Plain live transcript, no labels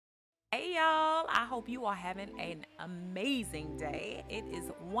Hey y'all, I hope you are having an amazing day. It is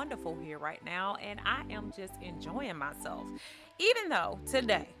wonderful here right now, and I am just enjoying myself. Even though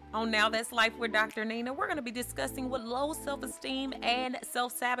today on Now That's Life with Dr. Nina, we're going to be discussing what low self esteem and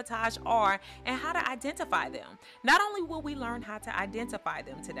self sabotage are and how to identify them. Not only will we learn how to identify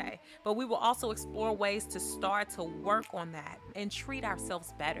them today, but we will also explore ways to start to work on that and treat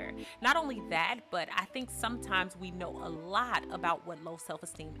ourselves better. Not only that, but I think sometimes we know a lot about what low self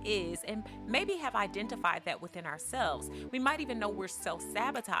esteem is and maybe have identified that within ourselves. We might even know we're self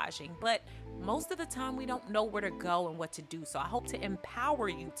sabotaging, but most of the time we don't know where to go and what to do. So I hope to empower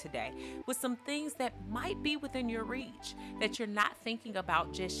you today with some things that might be within your reach that you're not thinking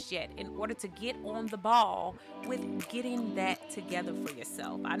about just yet in order to get on the ball with getting that together for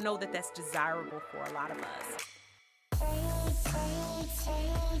yourself. I know that that's desirable for a lot of us.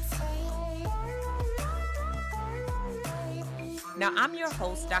 Now, I'm your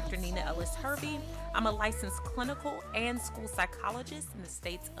host, Dr. Nina Ellis Hervey. I'm a licensed clinical and school psychologist in the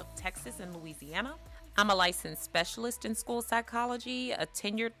states of Texas and Louisiana. I'm a licensed specialist in school psychology, a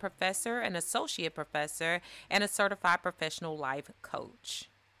tenured professor, an associate professor, and a certified professional life coach.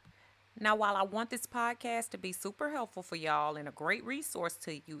 Now, while I want this podcast to be super helpful for y'all and a great resource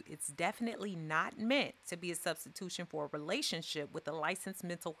to you, it's definitely not meant to be a substitution for a relationship with a licensed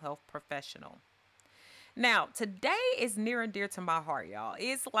mental health professional. Now, today is near and dear to my heart, y'all.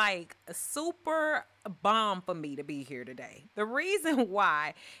 It's like a super bomb for me to be here today. The reason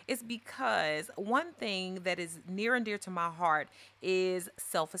why is because one thing that is near and dear to my heart is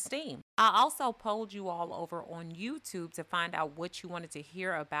self-esteem. I also polled you all over on YouTube to find out what you wanted to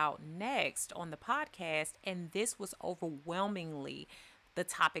hear about next on the podcast, and this was overwhelmingly the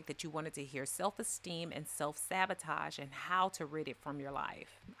topic that you wanted to hear: self-esteem and self-sabotage and how to rid it from your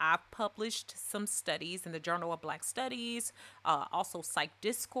life. I've published some studies in the Journal of Black Studies, also Psych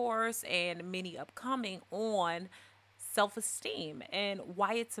Discourse, and many upcoming on self-esteem and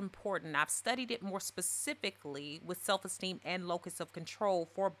why it's important. I've studied it more specifically with self-esteem and locus of control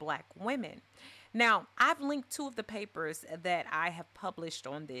for Black women. Now, I've linked two of the papers that I have published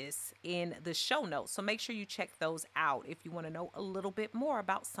on this in the show notes, so make sure you check those out if you want to know a little bit more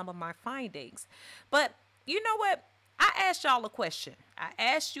about some of my findings. But you know what? I asked y'all a question. I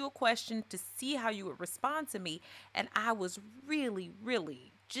asked you a question to see how you would respond to me, and I was really,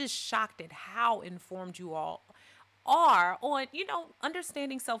 really just shocked at how informed you all are on,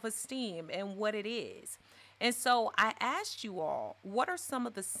 understanding self-esteem and what it is. And so I asked you all, what are some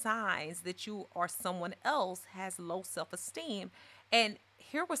of the signs that you or someone else has low self-esteem? And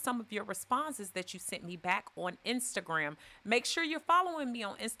here were some of your responses that you sent me back on Instagram. Make sure you're following me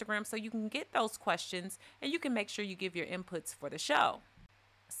on Instagram so you can get those questions and you can make sure you give your inputs for the show.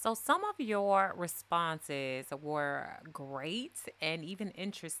 So some of your responses were great and even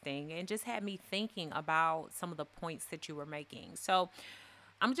interesting and just had me thinking about some of the points that you were making. So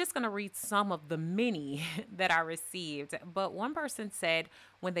I'm just going to read some of the many that I received. But one person said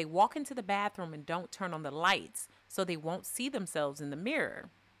when they walk into the bathroom and don't turn on the lights so they won't see themselves in the mirror.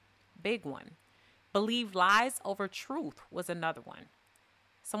 Big one. Believe lies over truth was another one.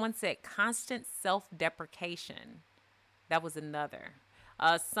 Someone said constant self-deprecation. That was another.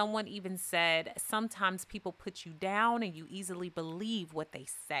 Someone even said sometimes people put you down and you easily believe what they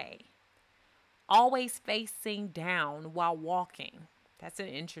say. Always facing down while walking. That's an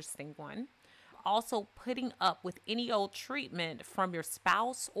interesting one. Also, putting up with any old treatment from your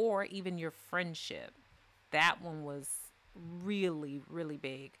spouse or even your friendship. That one was really, really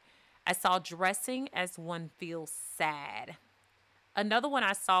big. I saw dressing as one feels sad. Another one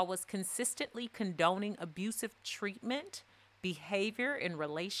I saw was consistently condoning abusive treatment, behavior in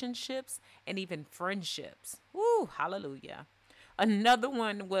relationships, and even friendships. Woo, hallelujah. Another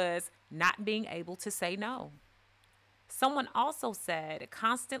one was not being able to say no. Someone also said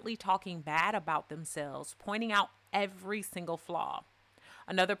constantly talking bad about themselves, pointing out every single flaw.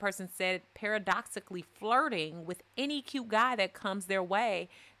 Another person said paradoxically flirting with any cute guy that comes their way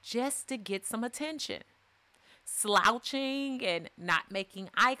just to get some attention. Slouching and not making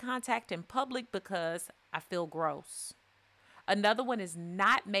eye contact in public because I feel gross. Another one is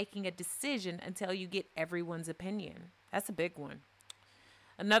not making a decision until you get everyone's opinion. That's a big one.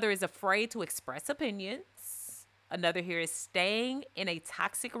 Another is afraid to express opinions. Another here is staying in a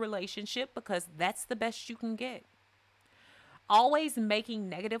toxic relationship because that's the best you can get. Always making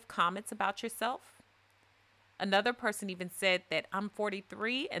negative comments about yourself. Another person even said that I'm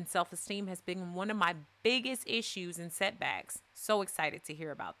 43 and self-esteem has been one of my biggest issues and setbacks. So excited to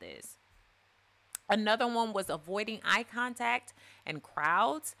hear about this. Another one was avoiding eye contact and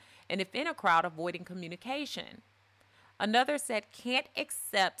crowds, and if in a crowd, avoiding communication. Another said, can't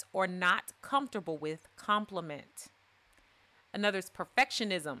accept or not comfortable with compliment. Another's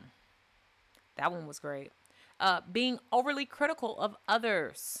perfectionism. That one was great. Being overly critical of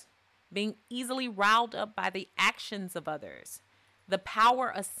others, being easily riled up by the actions of others, the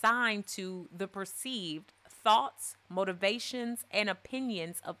power assigned to the perceived thoughts, motivations, and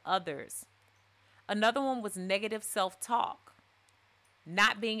opinions of others. Another one was negative self talk,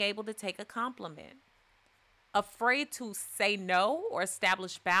 not being able to take a compliment, afraid to say no or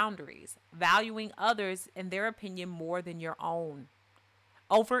establish boundaries, valuing others and their opinion more than your own,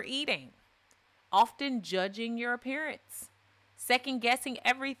 overeating, often judging your appearance, second guessing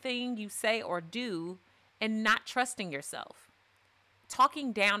everything you say or do, and not trusting yourself,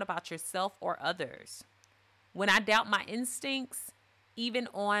 talking down about yourself or others. When I doubt my instincts, even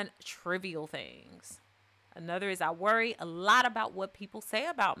on trivial things. Another is I worry a lot about what people say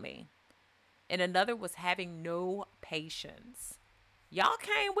about me. And another was having no patience. Y'all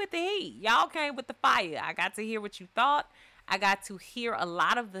came with the heat. Y'all came with the fire. I got to hear what you thought. I got to hear a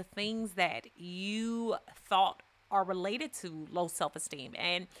lot of the things that you thought are related to low self-esteem.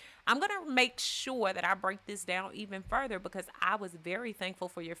 And I'm going to make sure that I break this down even further because I was very thankful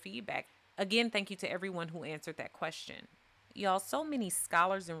for your feedback. Again, thank you to everyone who answered that question. Y'all, so many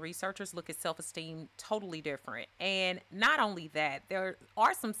scholars and researchers look at self-esteem totally different. And not only that, there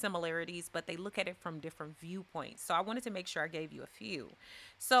are some similarities, but they look at it from different viewpoints. So I wanted to make sure I gave you a few.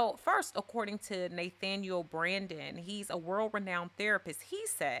 So first, according to Nathaniel Branden, he's a world-renowned therapist. He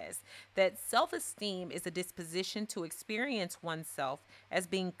says that self-esteem is a disposition to experience oneself as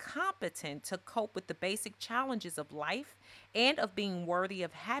being competent to cope with the basic challenges of life and of being worthy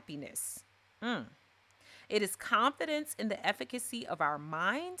of happiness. It is confidence in the efficacy of our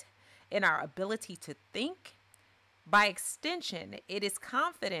mind, in our ability to think. By extension, it is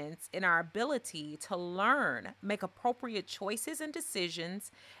confidence in our ability to learn, make appropriate choices and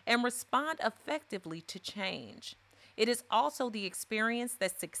decisions, and respond effectively to change. It is also the experience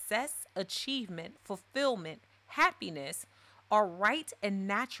that success, achievement, fulfillment, happiness are right and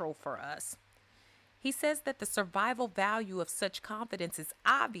natural for us. He says that the survival value of such confidence is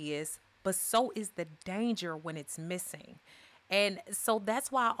obvious, but so is the danger when it's missing. And so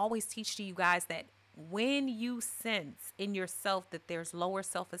that's why I always teach to you guys that when you sense in yourself that there's lower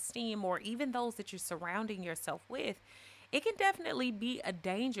self-esteem or even those that you're surrounding yourself with, it can definitely be a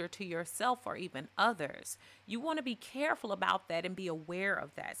danger to yourself or even others. You want to be careful about that and be aware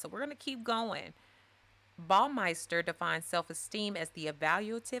of that. So we're going to keep going. Baumeister defines self-esteem as the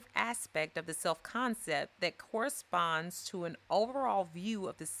evaluative aspect of the self-concept that corresponds to an overall view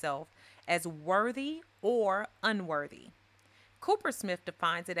of the self as worthy or unworthy. Coopersmith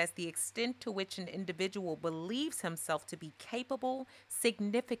defines it as the extent to which an individual believes himself to be capable,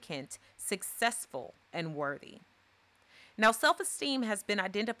 significant, successful, and worthy. Now, self-esteem has been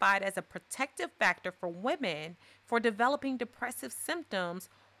identified as a protective factor for women for developing depressive symptoms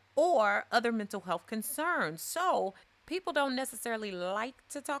or other mental health concerns. So people don't necessarily like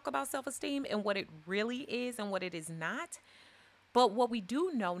to talk about self-esteem and what it really is and what it is not. But what we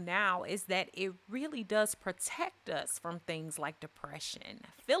do know now is that it really does protect us from things like depression,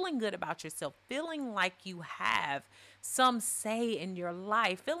 feeling good about yourself, feeling like you have some say in your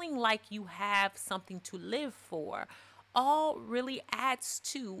life, feeling like you have something to live for. All really adds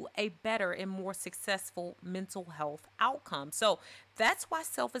to a better and more successful mental health outcome. So that's why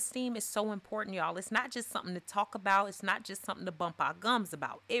self-esteem is so important, y'all. It's not just something to talk about. It's not just something to bump our gums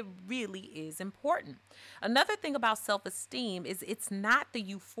about. It really is important. Another thing about self-esteem is it's not the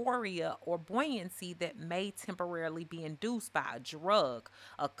euphoria or buoyancy that may temporarily be induced by a drug,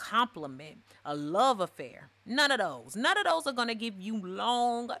 a compliment, a love affair. None of those. None of those are going to give you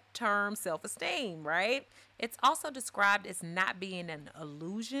long-term self-esteem, right? It's also described as not being an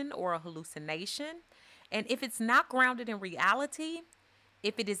illusion or a hallucination. And if it's not grounded in reality,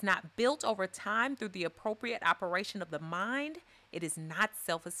 if it is not built over time through the appropriate operation of the mind, it is not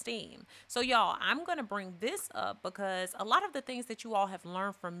self-esteem. So y'all, I'm going to bring this up because a lot of the things that you all have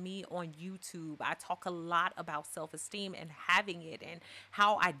learned from me on YouTube, I talk a lot about self-esteem and having it and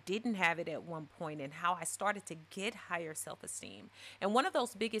how I didn't have it at one point and how I started to get higher self-esteem. And one of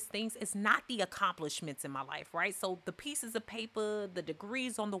those biggest things is not the accomplishments in my life, right? So the pieces of paper, the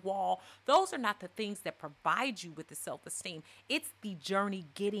degrees on the wall, those are not the things that provide you with the self-esteem. It's the journey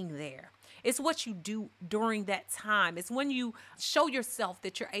getting there. It's what you do during that time. It's when you show yourself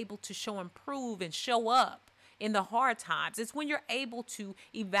that you're able to show improve and show up in the hard times. It's when you're able to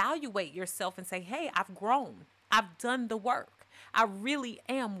evaluate yourself and say, hey, I've grown. I've done the work. I really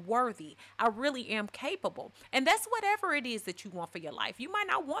am worthy. I really am capable. And that's whatever it is that you want for your life. You might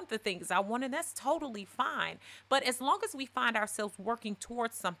not want the things I want, and that's totally fine. But as long as we find ourselves working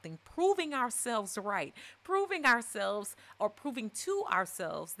towards something, proving ourselves right, proving ourselves or proving to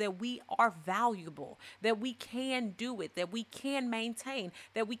ourselves that we are valuable, that we can do it, that we can maintain,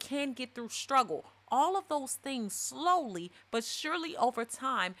 that we can get through struggle, all of those things slowly but surely over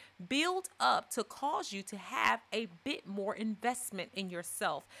time build up to cause you to have a bit more investment in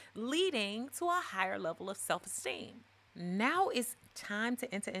yourself, leading to a higher level of self esteem. Now it's time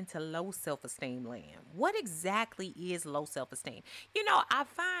to enter into low self esteem land. What exactly is low self esteem? I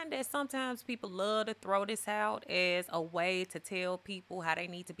find that sometimes people love to throw this out as a way to tell people how they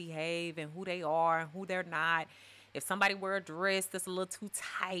need to behave and who they are and who they're not. If somebody wear a dress that's a little too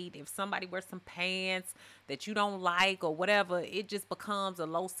tight, if somebody wears some pants that you don't like or whatever, it just becomes a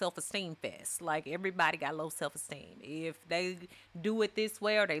low self-esteem fest. Like everybody got low self-esteem. If they do it this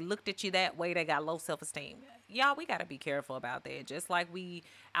way or they looked at you that way, they got low self-esteem. Y'all, we got to be careful about that. Just like we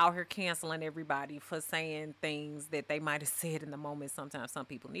out here canceling everybody for saying things that they might have said in the moment. Sometimes some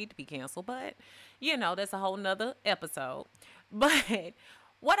people need to be canceled, but that's a whole nother episode. But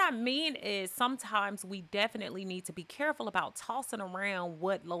what I mean is sometimes we definitely need to be careful about tossing around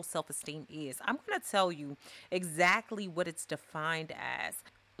what low self-esteem is. I'm going to tell you exactly what it's defined as.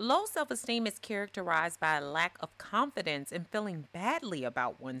 Low self-esteem is characterized by a lack of confidence and feeling badly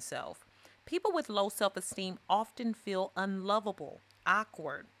about oneself. People with low self-esteem often feel unlovable,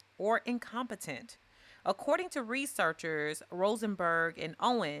 awkward, or incompetent. According to researchers Rosenberg and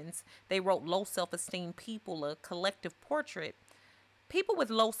Owens, they wrote Low Self-Esteem People, a Collective Portrait. People with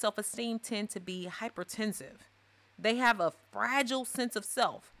low self-esteem tend to be hypertensive. They have a fragile sense of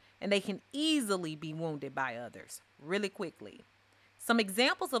self, and they can easily be wounded by others really quickly. Some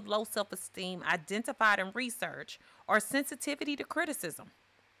examples of low self-esteem identified in research are sensitivity to criticism.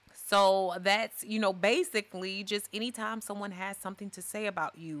 So that's, basically just anytime someone has something to say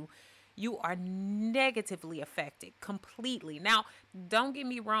about you, you are negatively affected completely. Now, don't get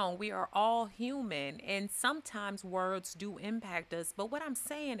me wrong, we are all human and sometimes words do impact us. But what I'm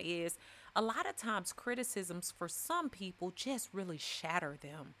saying is, a lot of times criticisms for some people just really shatter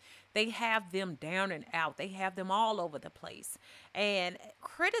them. They have them down and out. They have them all over the place. And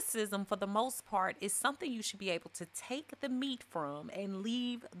criticism, for the most part, is something you should be able to take the meat from and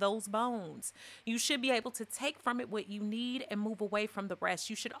leave those bones. You should be able to take from it what you need and move away from the rest.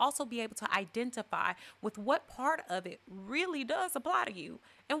 You should also be able to identify with what part of it really does apply to you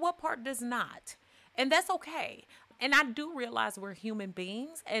and what part does not. And that's okay. And I do realize we're human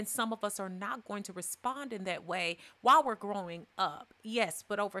beings and some of us are not going to respond in that way while we're growing up. Yes,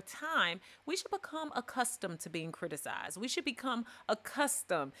 but over time, we should become accustomed to being criticized. We should become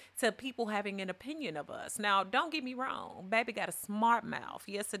accustomed to people having an opinion of us. Now, don't get me wrong. Baby got a smart mouth.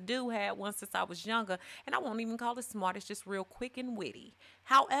 Yes, I do have one since I was younger. And I won't even call it smart. It's just real quick and witty.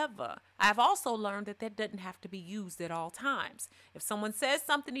 However, I've also learned that that doesn't have to be used at all times. If someone says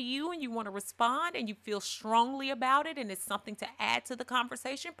something to you and you want to respond and you feel strongly about it and it's something to add to the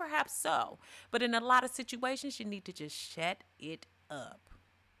conversation, perhaps so. But in a lot of situations, you need to just shut it up.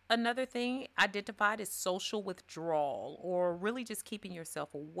 Another thing identified is social withdrawal, or really just keeping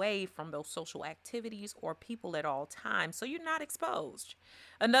yourself away from those social activities or people at all times so you're not exposed.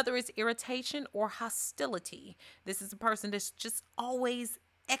 Another is irritation or hostility. This is a person that's just always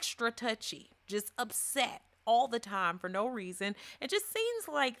extra touchy, just upset all the time for no reason. It just seems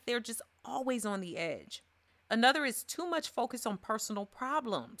like they're just always on the edge. Another is too much focus on personal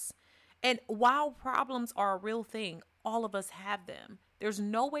problems. And while problems are a real thing, all of us have them. There's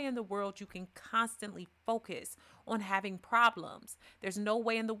no way in the world you can constantly focus on having problems. There's no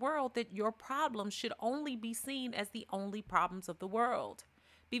way in the world that your problems should only be seen as the only problems of the world.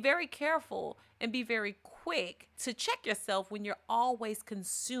 Be very careful and be very quick to check yourself when you're always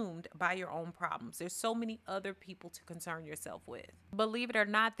consumed by your own problems. There's so many other people to concern yourself with. Believe it or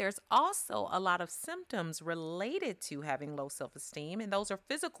not, there's also a lot of symptoms related to having low self-esteem, and those are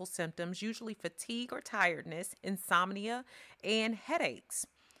physical symptoms, usually fatigue or tiredness, insomnia, and headaches.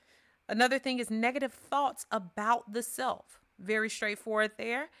 Another thing is negative thoughts about the self. Very straightforward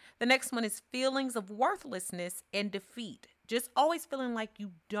there. The next one is feelings of worthlessness and defeat. Just always feeling like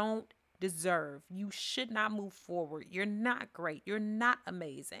you don't deserve. You should not move forward. You're not great. You're not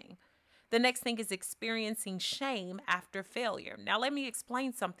amazing. The next thing is experiencing shame after failure. Now, let me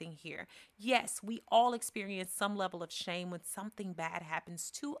explain something here. Yes, we all experience some level of shame when something bad happens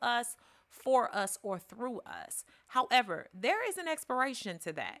to us, for us, or through us. However, there is an expiration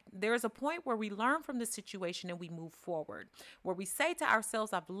to that. There is a point where we learn from the situation and we move forward, where we say to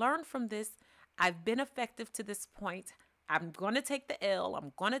ourselves, I've learned from this. I've been effective to this point. I'm going to take the L,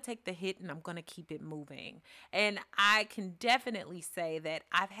 I'm going to take the hit, and I'm going to keep it moving. And I can definitely say that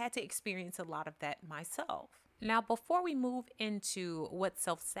I've had to experience a lot of that myself. Now, before we move into what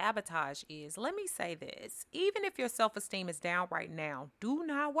self sabotage is, let me say this. Even if your self esteem is down right now, do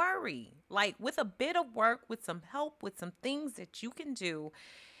not worry. Like, with a bit of work, with some help, with some things that you can do,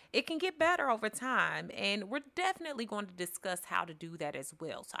 it can get better over time. And we're definitely going to discuss how to do that as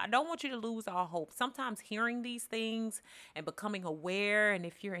well. So I don't want you to lose all hope. Sometimes hearing these things and becoming aware, and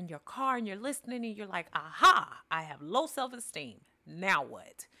if you're in your car and you're listening and you're like, aha, I have low self esteem. Now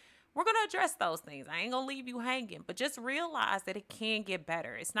what? We're going to address those things. I ain't going to leave you hanging, but just realize that it can get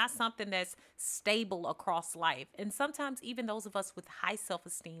better. It's not something that's stable across life. And sometimes even those of us with high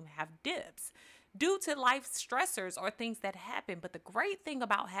self-esteem have dips due to life stressors or things that happen. But the great thing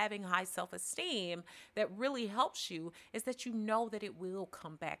about having high self-esteem that really helps you is that you know that it will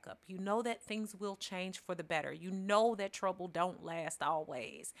come back up. You know that things will change for the better. You know that trouble don't last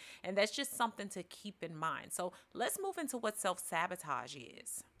always. And that's just something to keep in mind. So let's move into what self-sabotage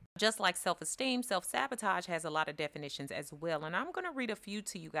is. Just like self-esteem, self-sabotage has a lot of definitions as well. And I'm going to read a few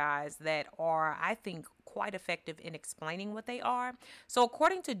to you guys that are, I think, quite effective in explaining what they are. So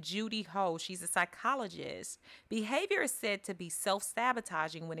according to Judy Ho, she's a psychologist, behavior is said to be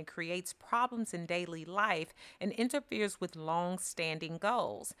self-sabotaging when it creates problems in daily life and interferes with long-standing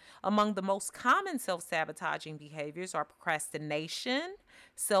goals. Among the most common self-sabotaging behaviors are procrastination,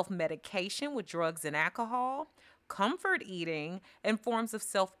 self-medication with drugs and alcohol, comfort eating, and forms of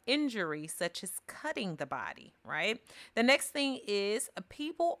self-injury such as cutting the body, right? The next thing is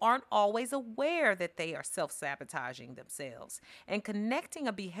people aren't always aware that they are self-sabotaging themselves, and connecting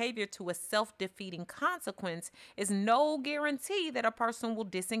a behavior to a self-defeating consequence is no guarantee that a person will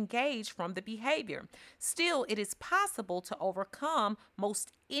disengage from the behavior. Still, it is possible to overcome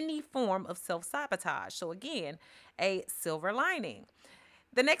most any form of self-sabotage. So again, a silver lining.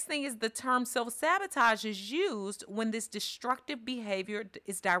 The next thing is the term self-sabotage is used when this destructive behavior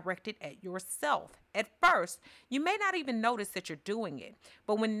is directed at yourself. At first, you may not even notice that you're doing it,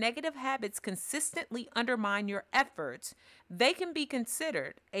 but when negative habits consistently undermine your efforts, they can be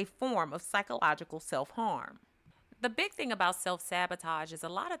considered a form of psychological self-harm. The big thing about self-sabotage is a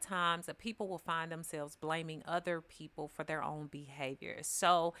lot of times that people will find themselves blaming other people for their own behaviors.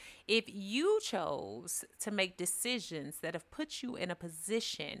 So if you chose to make decisions that have put you in a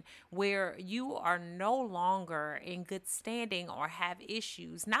position where you are no longer in good standing or have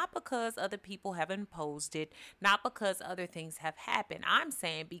issues, not because other people have imposed it, not because other things have happened, I'm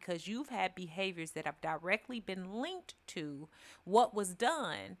saying because you've had behaviors that have directly been linked to what was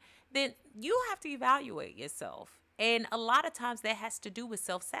done, then you have to evaluate yourself. And a lot of times that has to do with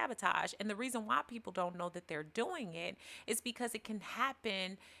self-sabotage. And the reason why people don't know that they're doing it is because it can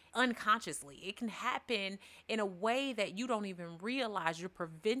happen unconsciously. It can happen in a way that you don't even realize. You're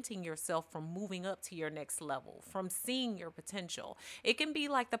preventing yourself from moving up to your next level, from seeing your potential. It can be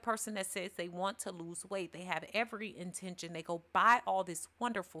like the person that says they want to lose weight. They have every intention. They go buy all this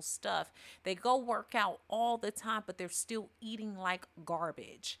wonderful stuff. They go work out all the time, but they're still eating like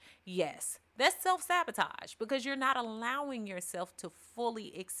garbage. Yes. That's self-sabotage because you're not allowing yourself to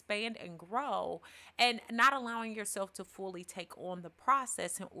fully expand and grow and not allowing yourself to fully take on the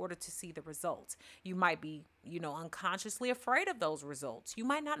process in order to see the results. You might be, unconsciously afraid of those results. You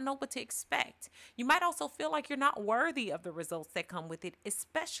might not know what to expect. You might also feel like you're not worthy of the results that come with it,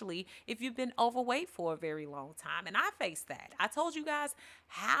 especially if you've been overweight for a very long time. And I faced that. I told you guys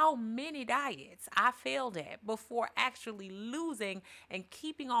how many diets I failed at before actually losing and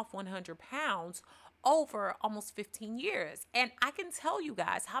keeping off 100 pounds over almost 15 years. And I can tell you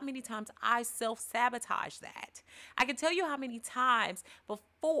guys how many times I self-sabotage that. I can tell you how many times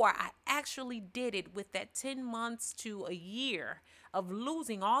before I actually did it with that 10 months to a year of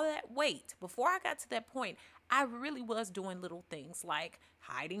losing all that weight. Before I got to that point, I really was doing little things like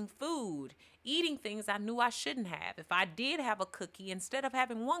hiding food, eating things I knew I shouldn't have. If I did have a cookie, instead of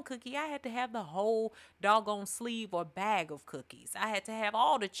having one cookie, I had to have the whole doggone sleeve or bag of cookies. I had to have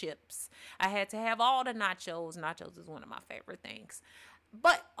all the chips. I had to have all the nachos. Nachos is one of my favorite things.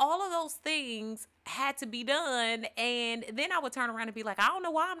 But all of those things had to be done. And then I would turn around and be like, I don't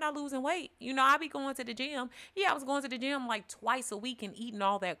know why I'm not losing weight. I be going to the gym. Yeah, I was going to the gym like twice a week and eating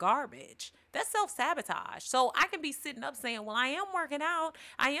all that garbage. That's self-sabotage. So I can be sitting up saying, well, I am working out.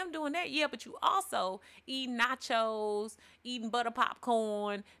 I am doing that. Yeah, but you also eating nachos, eating butter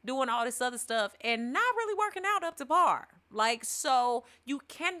popcorn, doing all this other stuff and not really working out up to par. Like, so you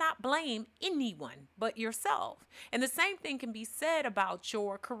cannot blame anyone but yourself. And the same thing can be said about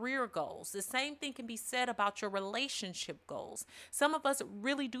your career goals. The same thing can be said about your relationship goals. Some of us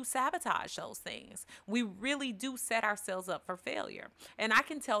really do sabotage those things. We really do set ourselves up for failure. And I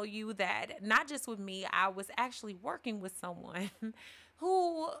can tell you that not just with me, I was actually working with someone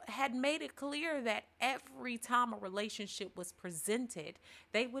who had made it clear that every time a relationship was presented,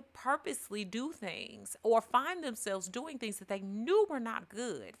 they would purposely do things or find themselves doing things that they knew were not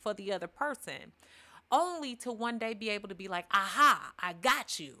good for the other person, only to one day be able to be like, aha, I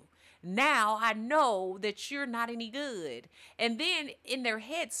got you. Now I know that you're not any good. And then in their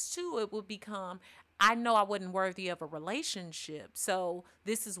heads too, it would become, I know I wasn't worthy of a relationship, so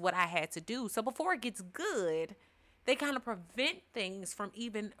this is what I had to do. So before it gets good, they kind of prevent things from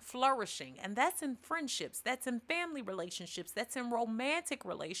even flourishing. And that's in friendships, that's in family relationships, that's in romantic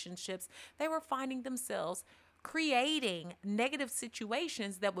relationships. They were finding themselves creating negative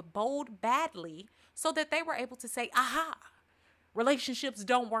situations that would bode badly so that they were able to say, aha, relationships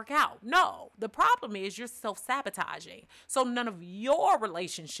don't work out. No, the problem is you're self-sabotaging. So none of your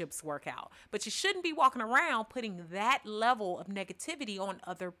relationships work out. But you shouldn't be walking around putting that level of negativity on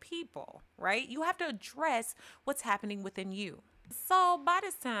other people, right? You have to address what's happening within you. So by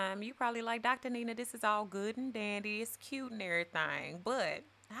this time, you probably like, Dr. Nina, this is all good and dandy. It's cute and everything. But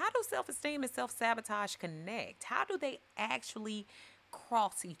how do self-esteem and self-sabotage connect? How do they actually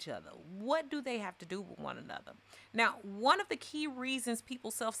cross each other? What do they have to do with one another? Now, one of the key reasons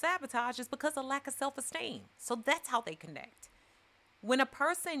people self-sabotage is because of lack of self-esteem. So that's how they connect. When a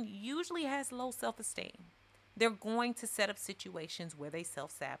person usually has low self-esteem, they're going to set up situations where they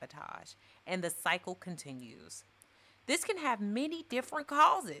self-sabotage, and the cycle continues. This can have many different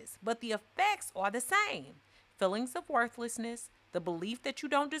causes, but the effects are the same. Feelings of worthlessness, the belief that you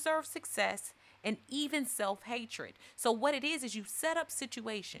don't deserve success, and even self-hatred. So what it is you set up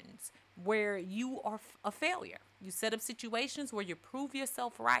situations where you are a failure. You set up situations where you prove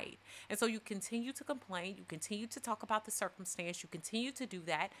yourself right. And so you continue to complain. You continue to talk about the circumstance. You continue to do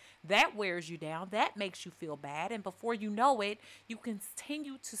that. That wears you down. That makes you feel bad. And before you know it, you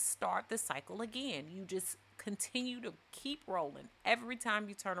continue to start the cycle again. You just continue to keep rolling. Every time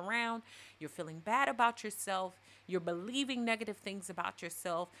you turn around, you're feeling bad about yourself. You're believing negative things about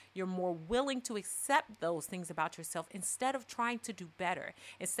yourself. You're more willing to accept those things about yourself instead of trying to do better,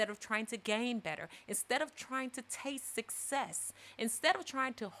 instead of trying to gain better, instead of trying to taste success, instead of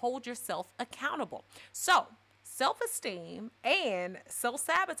trying to hold yourself accountable. So, self-esteem and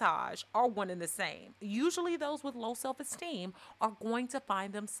self-sabotage are one and the same. Usually those with low self-esteem are going to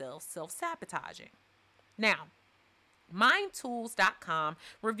find themselves self-sabotaging. Now, mindtools.com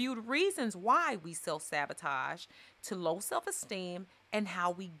reviewed reasons why we self-sabotage to low self-esteem and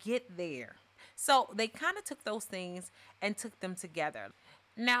how we get there. So they kind of took those things and took them together.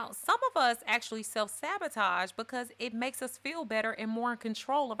 Now, some of us actually self-sabotage because it makes us feel better and more in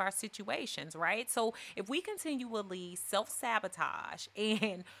control of our situations, right? So if we continually self-sabotage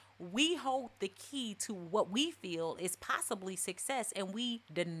and we hold the key to what we feel is possibly success and we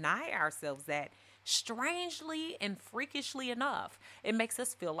deny ourselves that, strangely and freakishly enough, it makes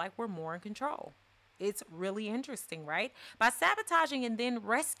us feel like we're more in control. It's really interesting, right? By sabotaging and then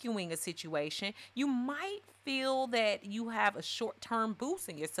rescuing a situation, you might feel that you have a short-term boost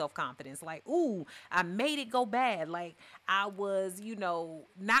in your self-confidence. Like, ooh, I made it go bad. Like I was,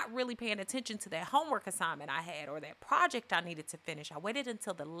 not really paying attention to that homework assignment I had or that project I needed to finish. I waited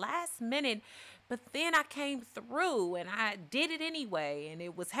until the last minute, but then I came through and I did it anyway. And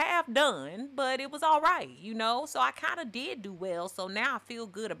it was half done, but it was all right, So I kind of did do well. So now I feel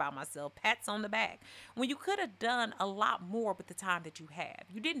good about myself. Pats on the back. When you could have done a lot more with the time that you have.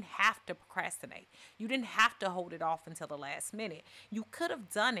 You didn't have to procrastinate. You didn't have to hold it off until the last minute. You could have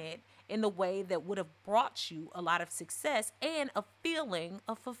done it in the way that would have brought you a lot of success and a feeling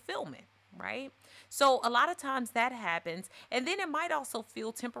of fulfillment, right? So a lot of times that happens, and then it might also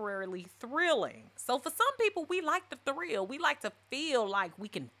feel temporarily thrilling. So for some people, we like the thrill. We like to feel like we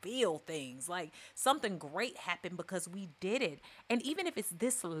can feel things, like something great happened because we did it. And even if it's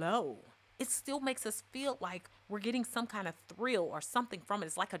this low, it still makes us feel like we're getting some kind of thrill or something from it.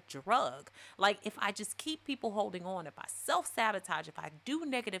 It's like a drug. Like if I just keep people holding on, if I self-sabotage, if I do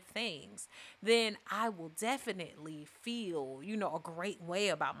negative things, then I will definitely feel, a great way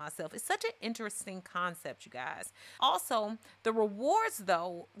about myself. It's such an interesting concept, you guys. Also, the rewards,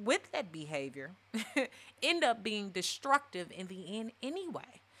 though, with that behavior end up being destructive in the end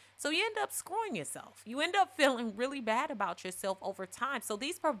anyway. So you end up screwing yourself. You end up feeling really bad about yourself over time. So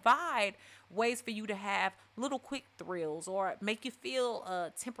these provide ways for you to have little quick thrills or make you feel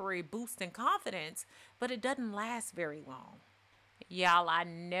a temporary boost in confidence, but it doesn't last very long. Y'all, I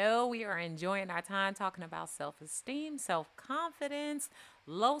know we are enjoying our time talking about self esteem, self confidence,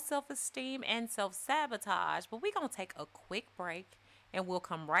 low self esteem, and self sabotage, but we're going to take a quick break and we'll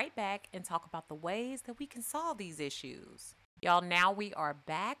come right back and talk about the ways that we can solve these issues. Y'all, now we are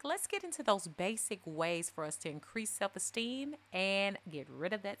back. Let's get into those basic ways for us to increase self esteem and get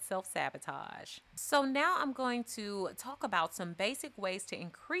rid of that self sabotage. So, now I'm going to talk about some basic ways to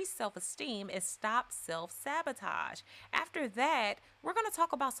increase self esteem and stop self sabotage. After that, we're going to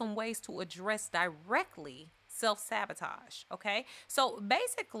talk about some ways to address directly self sabotage. Okay, so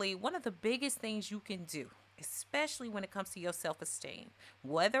basically, one of the biggest things you can do, especially when it comes to your self esteem,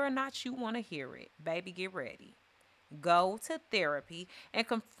 whether or not you want to hear it, baby, get ready. Go to therapy and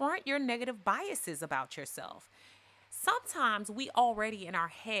confront your negative biases about yourself. Sometimes we already in our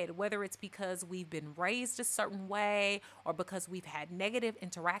head, whether it's because we've been raised a certain way or because we've had negative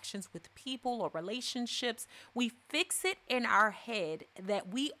interactions with people or relationships, we fix it in our head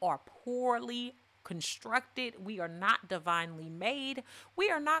that we are poorly constructed, we are not divinely made, we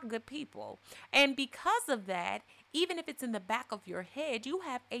are not good people. And because of that, even if it's in the back of your head, you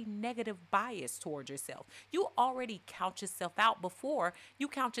have a negative bias towards yourself. You already count yourself out before you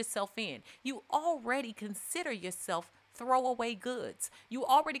count yourself in. You already consider yourself throwaway goods. You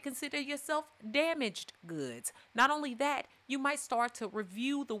already consider yourself damaged goods. Not only that, you might start to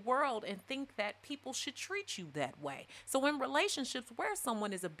review the world and think that people should treat you that way. So in relationships where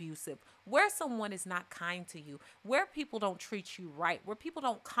someone is abusive, where someone is not kind to you, where people don't treat you right, where people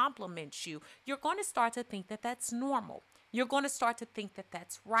don't compliment you, you're going to start to think that that's normal. You're going to start to think that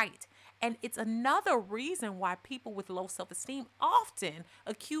that's right. And it's another reason why people with low self-esteem often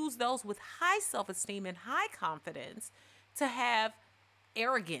accuse those with high self-esteem and high confidence to have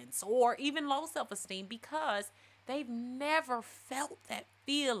arrogance or even low self-esteem, because they've never felt that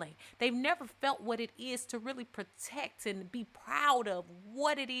feeling. They've never felt what it is to really protect and be proud of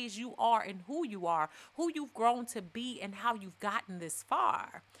what it is you are and who you've grown to be and how you've gotten this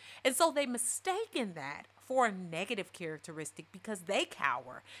far. And so they mistaken that for a negative characteristic because they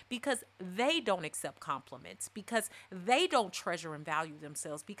cower, because they don't accept compliments, because they don't treasure and value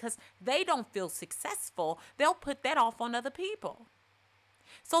themselves, because they don't feel successful. They'll put that off on other people.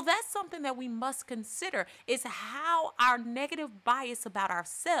 So that's something that we must consider, is how our negative bias about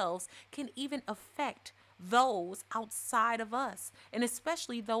ourselves can even affect those outside of us, and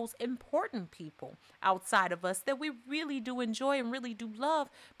especially those important people outside of us that we really do enjoy and really do love,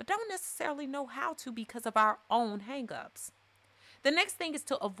 but don't necessarily know how to because of our own hangups. The next thing is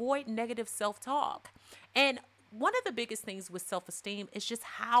to avoid negative self-talk. And one of the biggest things with self-esteem is just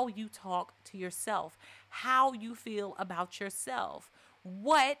how you talk to yourself, how you feel about yourself,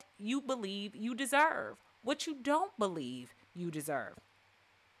 what you believe you deserve, what you don't believe you deserve.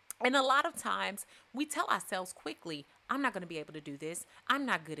 And a lot of times we tell ourselves quickly, I'm not going to be able to do this. I'm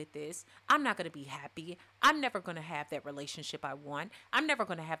not good at this. I'm not going to be happy. I'm never going to have that relationship I want. I'm never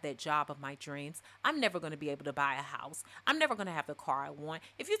going to have that job of my dreams. I'm never going to be able to buy a house. I'm never going to have the car I want.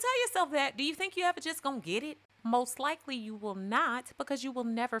 If you tell yourself that, do you think you ever just going to get it? Most likely you will not, because you will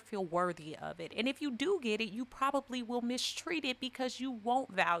never feel worthy of it. And if you do get it, you probably will mistreat it because you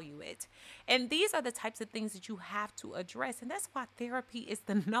won't value it. And these are the types of things that you have to address. And that's why therapy is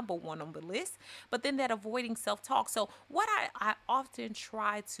the number one on the list. But then that avoiding self-talk. So what I often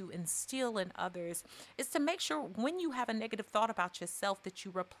try to instill in others is to make sure when you have a negative thought about yourself that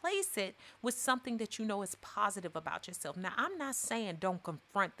you replace it with something that you know is positive about yourself. Now, I'm not saying don't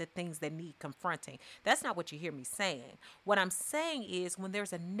confront the things that need confronting. That's not what you hear me saying. What I'm saying is when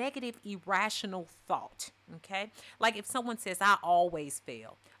there's a negative, irrational thought, okay? Like if someone says, I always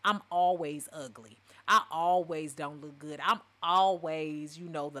fail, I'm always ugly, I always don't look good, I'm always,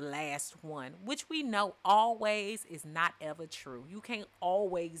 the last one, which we know always is not ever true. You can't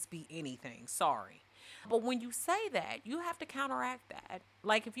always be anything. Sorry. But when you say that, you have to counteract that.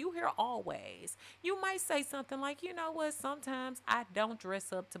 Like if you hear always, you might say something like, you know what, sometimes I don't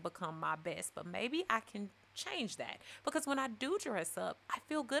dress up to become my best, but maybe I can change that, because when I do dress up, I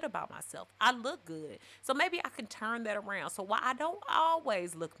feel good about myself. I look good. So maybe I can turn that around. So while I don't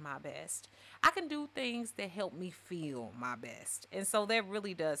always look my best, I can do things that help me feel my best. And so that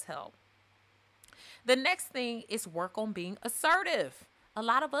really does help. The next thing is work on being assertive. A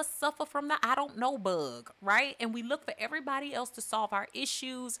lot of us suffer from the I don't know bug, right? And we look for everybody else to solve our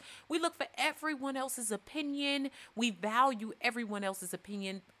issues. We look for everyone else's opinion. We value everyone else's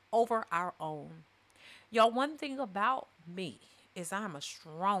opinion over our own. Y'all, one thing about me is I'm a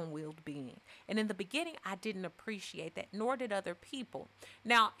strong willed being. And in the beginning, I didn't appreciate that, nor did other people.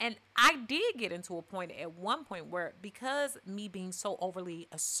 Now, and I did get into a point at one point where, because me being so overly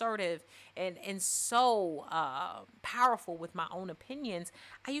assertive and so powerful with my own opinions,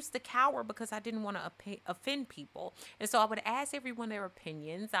 I used to cower because I didn't want to offend people. And so I would ask everyone their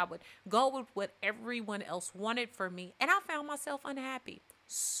opinions. I would go with what everyone else wanted for me. And I found myself unhappy,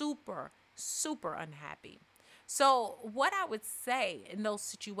 super, super unhappy. So, what I would say in those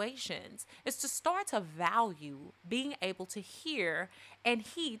situations is to start to value being able to hear and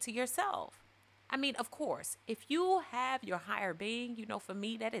heed to yourself. I mean, of course, if you have your higher being, for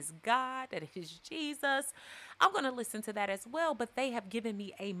me, that is God, that is Jesus, I'm going to listen to that as well. But they have given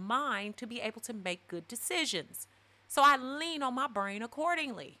me a mind to be able to make good decisions. So I lean on my brain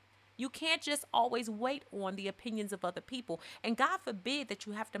accordingly. You can't just always wait on the opinions of other people. And God forbid that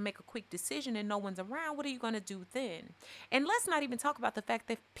you have to make a quick decision and no one's around. What are you going to do then? And let's not even talk about the fact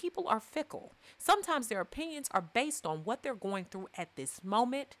that people are fickle. Sometimes their opinions are based on what they're going through at this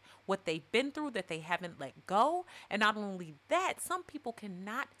moment, what they've been through that they haven't let go. And not only that, some people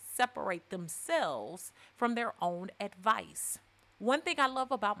cannot separate themselves from their own advice. One thing I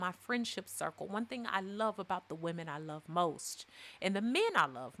love about my friendship circle, one thing I love about the women I love most and the men I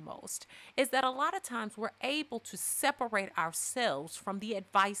love most is that a lot of times we're able to separate ourselves from the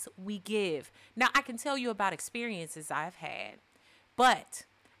advice we give. Now, I can tell you about experiences I've had, but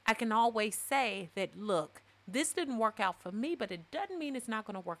I can always say that, look, this didn't work out for me, but it doesn't mean it's not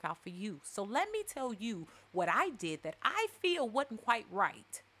going to work out for you. So let me tell you what I did that I feel wasn't quite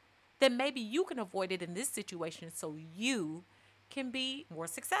right. Then maybe you can avoid it in this situation so you can be more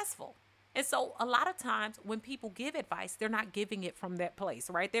successful. And so a lot of times when people give advice, they're not giving it from that place,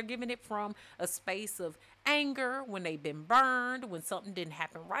 right? They're giving it from a space of anger, when they've been burned, when something didn't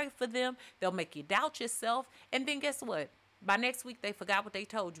happen right for them. They'll make you doubt yourself. And then guess what? By next week, they forgot what they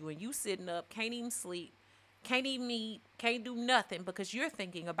told you and you sitting up, can't even sleep, can't even eat, can't do nothing because you're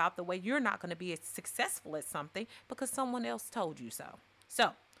thinking about the way you're not going to be as successful at something because someone else told you so.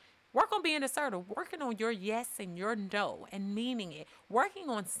 So work on being assertive, working on your yes and your no and meaning it, working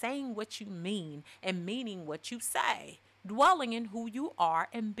on saying what you mean and meaning what you say, dwelling in who you are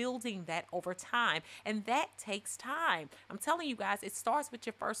and building that over time. And that takes time. I'm telling you guys, it starts with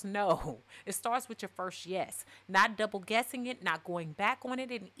your first no. It starts with your first yes, not double guessing it, not going back on it.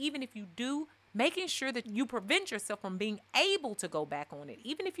 And even if you do, making sure that you prevent yourself from being able to go back on it.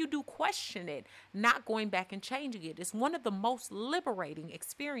 Even if you do question it, not going back and changing it. It's one of the most liberating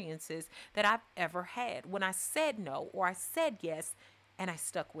experiences that I've ever had when I said no or I said yes and I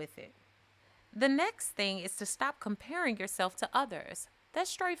stuck with it. The next thing is to stop comparing yourself to others. That's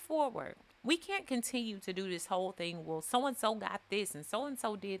straightforward. We can't continue to do this whole thing. Well, so and so got this, and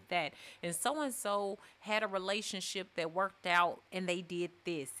so did that, and so had a relationship that worked out, and they did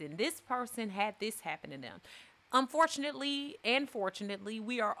this, and this person had this happen to them. Unfortunately and fortunately,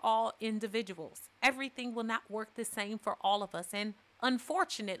 we are all individuals. Everything will not work the same for all of us, and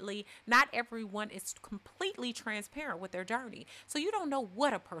unfortunately, not everyone is completely transparent with their journey. So you don't know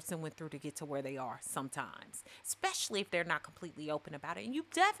what a person went through to get to where they are sometimes, especially if they're not completely open about it. And you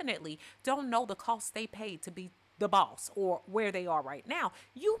definitely don't know the cost they paid to be the boss or where they are right now.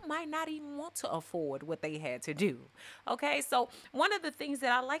 You might not even want to afford what they had to do. Okay, so one of the things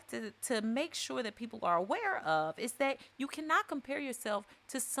that I like to make sure that people are aware of is that you cannot compare yourself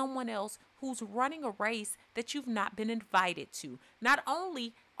to someone else who's running a race that you've not been invited to. Not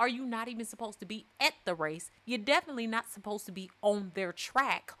only are you not even supposed to be at the race, you're definitely not supposed to be on their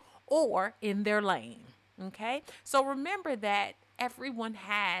track or in their lane. Okay, so remember that everyone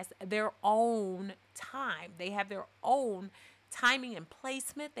has their own time. They have their own timing and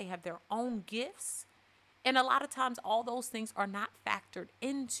placement. They have their own gifts. And a lot of times, all those things are not factored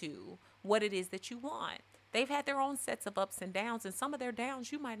into what it is that you want. They've had their own sets of ups and downs, and some of their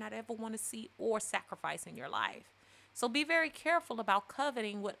downs you might not ever want to see or sacrifice in your life. So be very careful about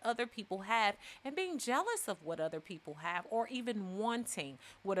coveting what other people have and being jealous of what other people have or even wanting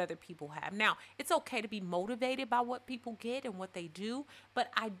what other people have. Now, it's okay to be motivated by what people get and what they do,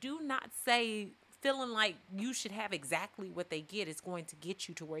 but I do not say feeling like you should have exactly what they get is going to get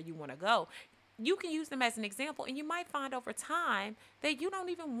you to where you want to go. You can use them as an example, and you might find over time that you don't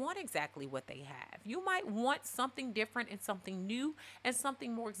even want exactly what they have. You might want something different and something new and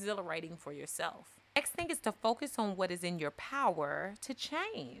something more exhilarating for yourself. Next thing is to focus on what is in your power to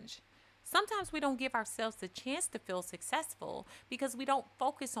change. Sometimes we don't give ourselves the chance to feel successful because we don't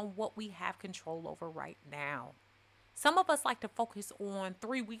focus on what we have control over right now. Some of us like to focus on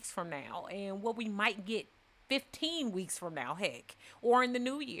 3 weeks from now and what we might get 15 weeks from now, heck, or in the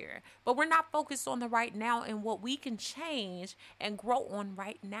new year. But we're not focused on the right now and what we can change and grow on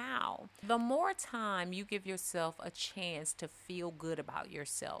right now. The more time you give yourself a chance to feel good about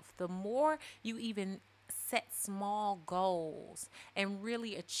yourself, the more you even set small goals and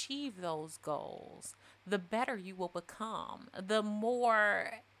really achieve those goals, the better you will become. The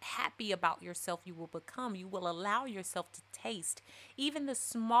more happy about yourself you will become. You will allow yourself to taste even the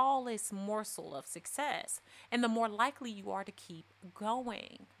smallest morsel of success, and the more likely you are to keep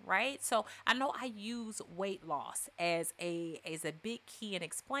going, right? So I know I use weight loss as a big key in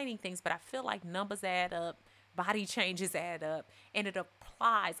explaining things, but I feel like numbers add up, body changes add up, and it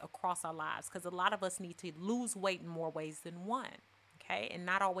applies across our lives because a lot of us need to lose weight in more ways than one, okay? And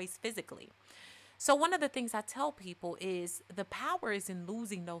not always physically. So one of the things I tell people is the power is in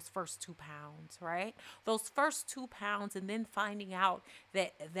losing those first 2 pounds, right? Those first 2 pounds, and then finding out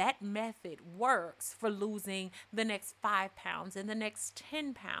that that method works for losing the next 5 pounds and the next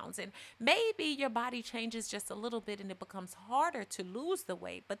 10 pounds. And maybe your body changes just a little bit and it becomes harder to lose the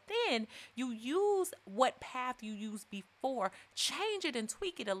weight. But then you use what path you used before, change it and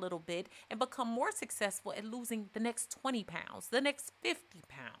tweak it a little bit and become more successful at losing the next 20 pounds, the next 50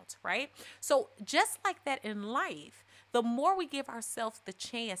 pounds, right? So just like that in life, the more we give ourselves the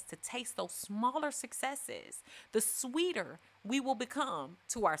chance to taste those smaller successes, the sweeter we will become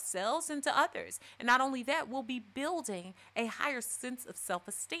to ourselves and to others. And not only that, we'll be building a higher sense of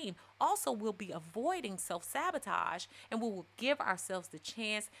self-esteem. Also, we'll be avoiding self-sabotage, and we will give ourselves the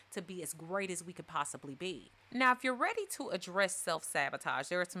chance to be as great as we could possibly be. Now, if you're ready to address self-sabotage,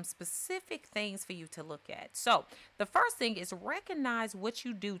 there are some specific things for you to look at. So the first thing is recognize what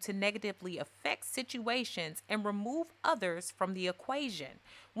you do to negatively affect situations and remove others from the equation.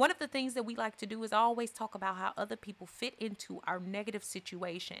 One of the things that we like to do is always talk about how other people fit into our negative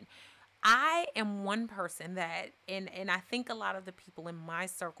situation. I am one person that, and I think a lot of the people in my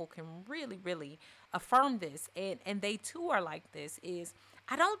circle can really affirm this, and they too are like this, is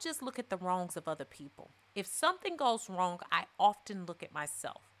I don't just look at the wrongs of other people. If something goes wrong, I often look at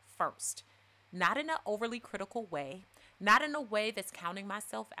myself first, not in an overly critical way, not in a way that's counting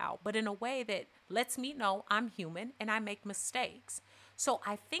myself out, but in a way that lets me know I'm human and I make mistakes. So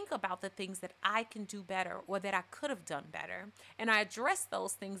I think about the things that I can do better or that I could have done better, and I address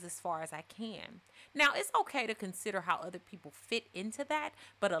those things as far as I can. Now, it's okay to consider how other people fit into that,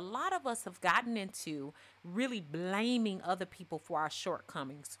 but a lot of us have gotten into really blaming other people for our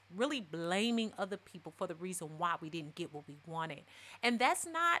shortcomings, really blaming other people for the reason why we didn't get what we wanted. And that's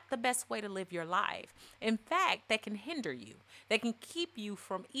not the best way to live your life. In fact, that can hinder you. That can keep you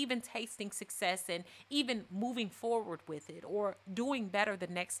from even tasting success and even moving forward with it, or doing better the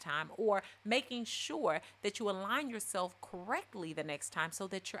next time, or making sure that you align yourself correctly the next time so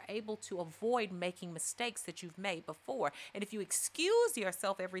that you're able to avoid making mistakes that you've made before. And if you excuse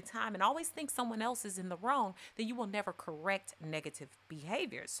yourself every time and always think someone else is in the wrong, then you will never correct negative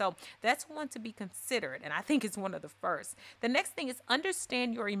behavior. So that's one to be considered, and I think it's one of the first. The next thing is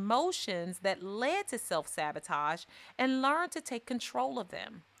understand your emotions that led to self-sabotage and learn to take control of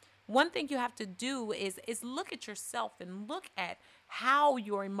them. One thing you have to do is look at yourself and look at how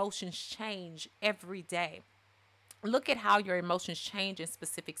your emotions change every day. Look at how your emotions change in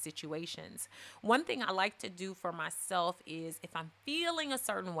specific situations. One thing I like to do for myself is if I'm feeling a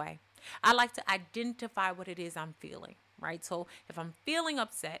certain way, I like to identify what it is I'm feeling, right? So if I'm feeling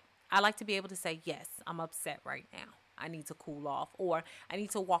upset, I like to be able to say, yes, I'm upset right now. I need to cool off, or I need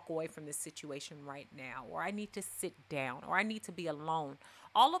to walk away from this situation right now, or I need to sit down, or I need to be alone.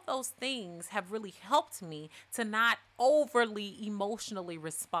 All of those things have really helped me to not overly emotionally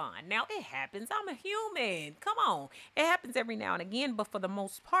respond. Now, it happens. I'm a human. Come on. It happens every now and again, but for the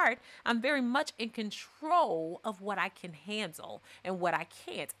most part, I'm very much in control of what I can handle and what I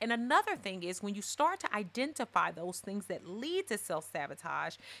can't. And another thing is when you start to identify those things that lead to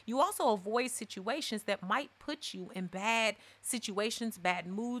self-sabotage, you also avoid situations that might put you in bad situations, bad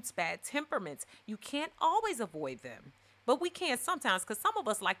moods, bad temperaments. You can't always avoid them. But we can sometimes, because some of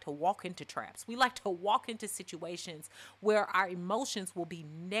us like to walk into traps. We like to walk into situations where our emotions will be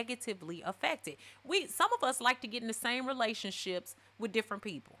negatively affected. Some of us like to get in the same relationships with different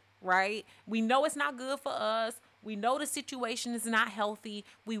people, right? We know it's not good for us. We know the situation is not healthy.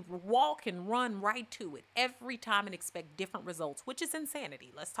 We walk and run right to it every time and expect different results, which is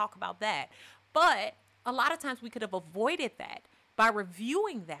insanity. Let's talk about that. But a lot of times we could have avoided that by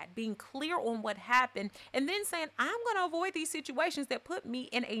reviewing that, being clear on what happened, and then saying, I'm going to avoid these situations that put me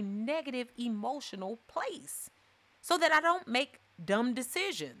in a negative emotional place so that I don't make dumb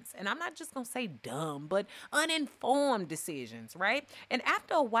decisions. And I'm not just going to say dumb, but uninformed decisions, right? And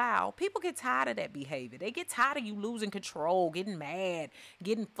after a while, people get tired of that behavior. They get tired of you losing control, getting mad,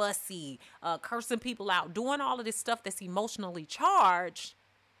 getting fussy, cursing people out, doing all of this stuff that's emotionally charged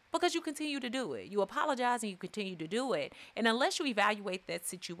because you continue to do it. You apologize and you continue to do it. And unless you evaluate that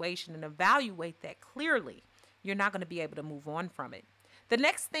situation and evaluate that clearly, you're not going to be able to move on from it. The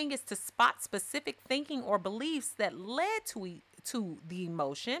next thing is to spot specific thinking or beliefs that led to the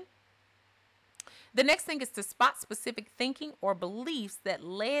emotion. The next thing is to spot specific thinking or beliefs that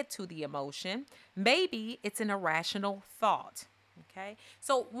led to the emotion. Maybe it's an irrational thought. Okay.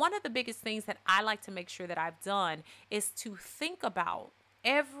 So one of the biggest things that I like to make sure that I've done is to think about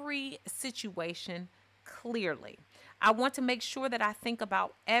every situation clearly. I want to make sure that I think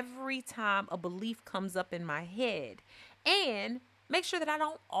about every time a belief comes up in my head and make sure that I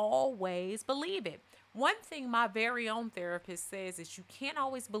don't always believe it. One thing my very own therapist says is you can't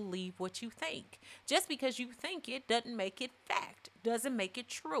always believe what you think. Just because you think it doesn't make it fact, doesn't make it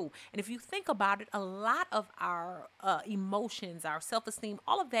true. And if you think about it, a lot of our emotions, our self-esteem,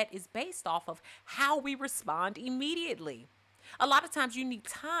 all of that is based off of how we respond immediately. A lot of times you need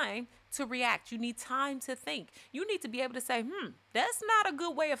time to react. You need time to think. You need to be able to say, that's not a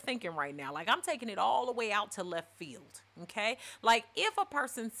good way of thinking right now. Like, I'm taking it all the way out to left field. Okay. Like, if a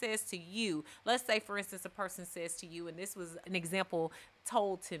person says to you, let's say, for instance, a person says to you, and this was an example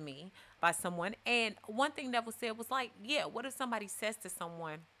told to me by someone. And one thing that was said was like, yeah, what if somebody says to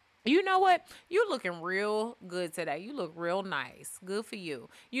someone, you know what? You looking real good today. You look real nice. Good for you.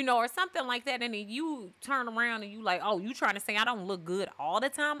 You know, or something like that. And then you turn around and you like, oh, you trying to say I don't look good all the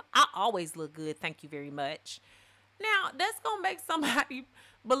time? I always look good. Thank you very much. Now, that's going to make somebody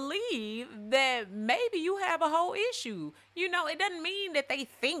believe that maybe you have a whole issue. You know, it doesn't mean that they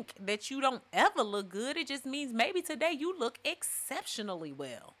think that you don't ever look good. It just means maybe today you look exceptionally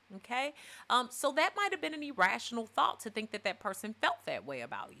well. Okay. So that might have been an irrational thought to think that that person felt that way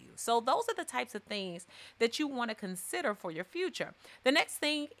about you. So those are the types of things that you want to consider for your future. The next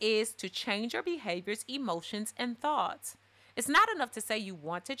thing is to change your behaviors, emotions, and thoughts. It's not enough to say you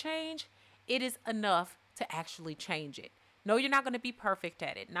want to change. It is enough to actually change it. No, you're not going to be perfect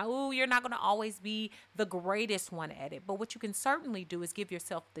at it. No, you're not going to always be the greatest one at it. But what you can certainly do is give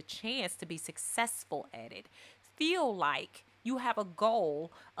yourself the chance to be successful at it. Feel like you have a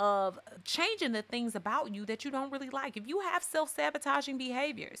goal of changing the things about you that you don't really like. If you have self-sabotaging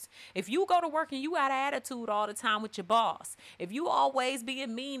behaviors, if you go to work and you got an attitude all the time with your boss, if you always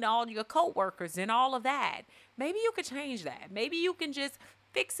being mean to all your coworkers and all of that, maybe you could change that. Maybe you can just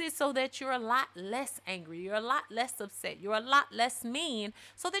fix it so that you're a lot less angry, you're a lot less upset, you're a lot less mean,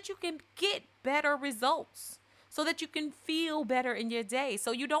 so that you can get better results, so that you can feel better in your day,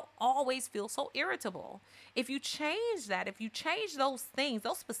 so you don't always feel so irritable. If you change that, if you change those things,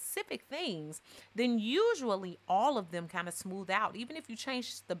 those specific things, then usually all of them kind of smooth out. Even if you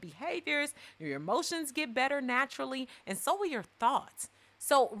change the behaviors, your emotions get better naturally, and so will your thoughts.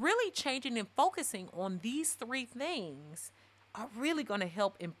 So really changing and focusing on these three things are really going to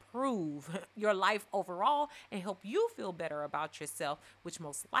help improve your life overall and help you feel better about yourself, which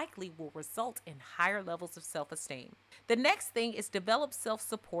most likely will result in higher levels of self-esteem. The next thing is develop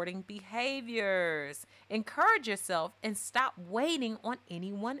self-supporting behaviors. Encourage yourself and stop waiting on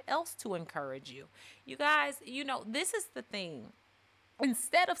anyone else to encourage you. You guys, this is the thing.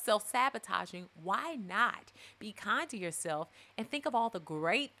 Instead of self-sabotaging, why not be kind to yourself and think of all the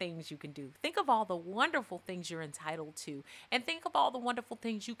great things you can do? Think of all the wonderful things you're entitled to, and think of all the wonderful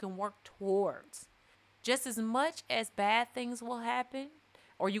things you can work towards. Just as much as bad things will happen,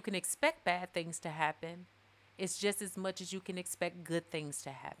 or you can expect bad things to happen, it's just as much as you can expect good things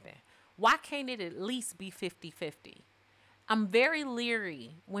to happen. Why can't it at least be 50-50? I'm very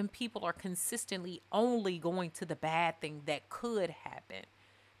leery when people are consistently only going to the bad thing that could happen,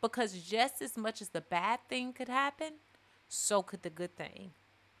 because just as much as the bad thing could happen, so could the good thing.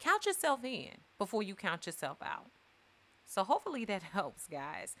 Count yourself in before you count yourself out. So hopefully that helps,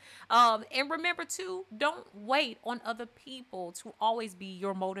 guys. And remember too, don't wait on other people to always be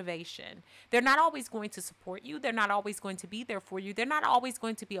your motivation. They're not always going to support you. They're not always going to be there for you. They're not always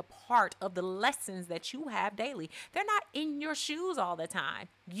going to be a part of the lessons that you have daily. They're not in your shoes all the time.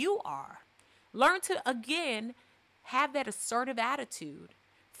 You are. Learn to, again, have that assertive attitude.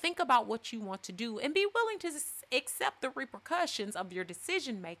 Think about what you want to do and be willing to accept the repercussions of your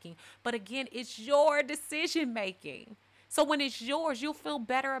decision making. But again, it's your decision making. So when it's yours, you'll feel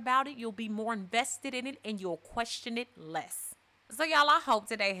better about it. You'll be more invested in it and you'll question it less. So, y'all, I hope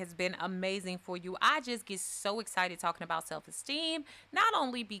today has been amazing for you. I just get so excited talking about self esteem, not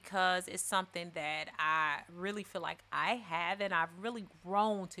only because it's something that I really feel like I have and I've really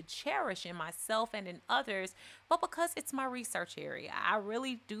grown to cherish in myself and in others, but because it's my research area. I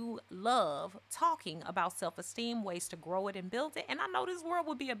really do love talking about self esteem, ways to grow it and build it. And I know this world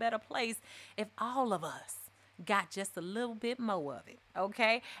would be a better place if all of us got just a little bit more of it,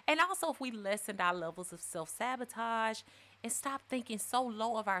 okay? And also, if we lessened our levels of self sabotage and stop thinking so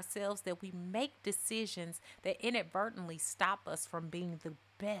low of ourselves that we make decisions that inadvertently stop us from being the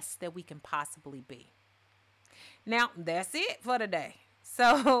best that we can possibly be. Now, that's it for today.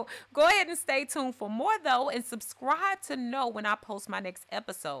 So go ahead and stay tuned for more, though, and subscribe to know when I post my next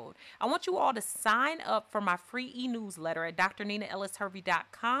episode. I want you all to sign up for my free e-newsletter at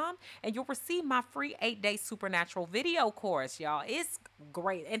drninaellishervey.com, and you'll receive my free 8-day supernatural video course, y'all. It's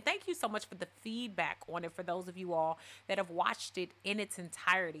great. And thank you so much for the feedback on it for those of you all that have watched it in its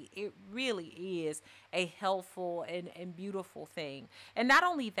entirety. It really is a helpful and beautiful thing. And not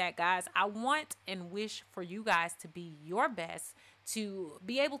only that, guys, I want and wish for you guys to be your best, to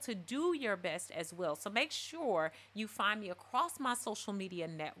be able to do your best as well. So make sure you find me across my social media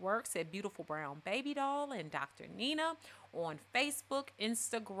networks at Beautiful Brown Baby Doll and Dr. Nina on Facebook,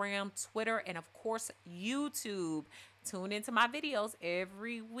 Instagram, Twitter, and of course, YouTube. Tune into my videos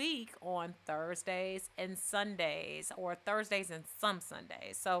every week on Thursdays and Sundays, or Thursdays and some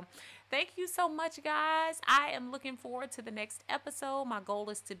Sundays. So thank you so much, guys. I am looking forward to the next episode. My goal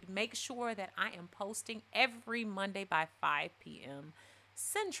is to make sure that I am posting every Monday by 5 p.m.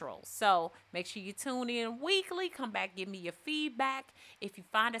 Central. So make sure you tune in weekly. Come back, give me your feedback. If you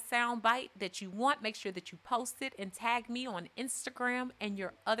find a sound bite that you want, make sure that you post it and tag me on Instagram and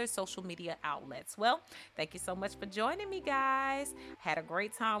your other social media outlets. Well, thank you so much for joining me, guys. Had a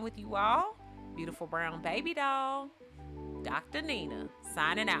great time with you all. Beautiful Brown Baby Doll, Dr. Nina,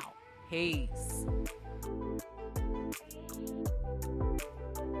 signing out. Peace.